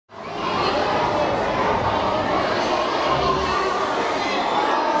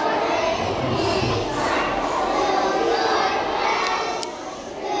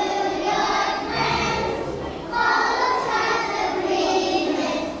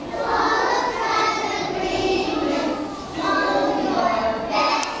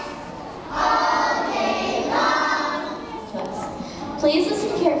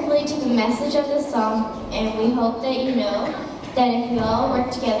hope that you know that if we all work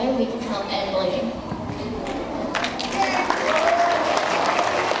together, we can help end bullying.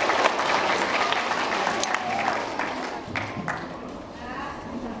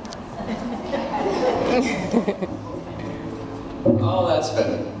 Oh, that's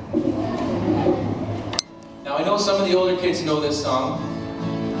better. Now I know some of the older kids know this song,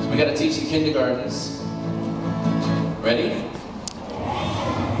 so we gotta teach the kindergartens. Ready?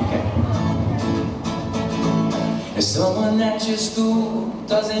 Okay. If someone at your school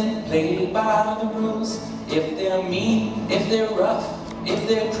doesn't play by the rules, if they're mean, if they're rough, if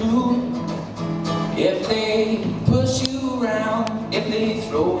they're cruel, if they push you around, if they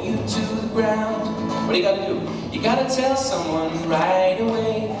throw you to the ground, what do you gotta do? You gotta tell someone right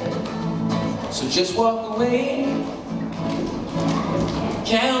away. So just walk away,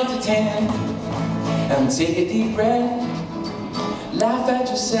 count to 10, and take a deep breath. Laugh at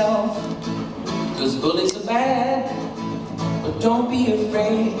yourself, 'cause bullies are bad, but don't be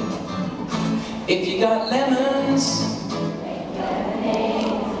afraid. If you got lemons,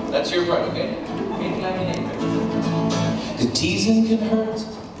 that's your part, okay? Make lemonade. 'Cause teasing can hurt.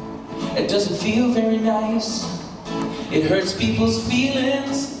 It doesn't feel very nice. It hurts people's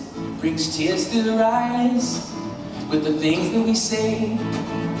feelings, brings tears to their eyes. With the things that we say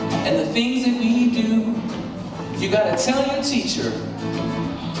and the things that we do, you gotta tell your teacher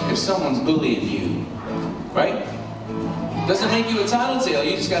if someone's bullying you, right? Doesn't make you a tattletale,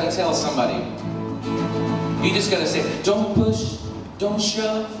 you just gotta tell somebody. You just gotta say, don't push, don't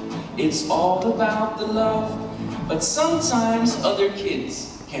shove, it's all about the love. But sometimes other kids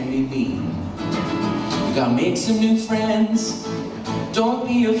can be mean. You gotta make some new friends, don't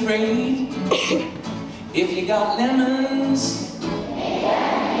be afraid. If you got lemons,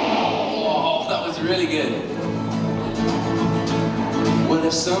 oh, that was really good. What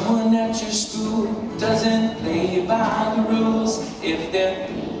if someone at your school doesn't play by the rules? If they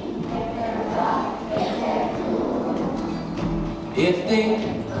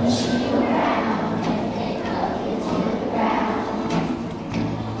push you around, if they love you to the ground.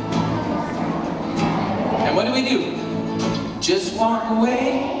 And what do? Just walk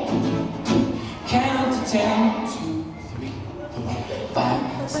away. Count to 10, 2, 3, 4, 5,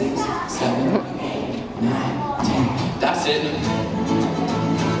 6, 7, 8, 9, 10. That's it.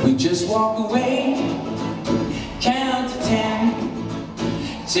 We just walk away. Count to 10.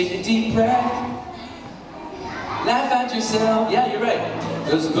 Take a deep breath. Laugh at yourself. Yeah, you're right.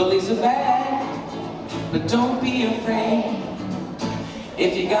 Those bullies are bad, but don't be afraid.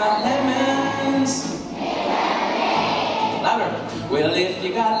 If you got lemons, louder. Well, if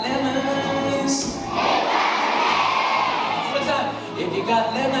you got lemons, what's up? If you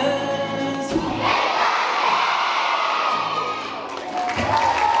got lemons.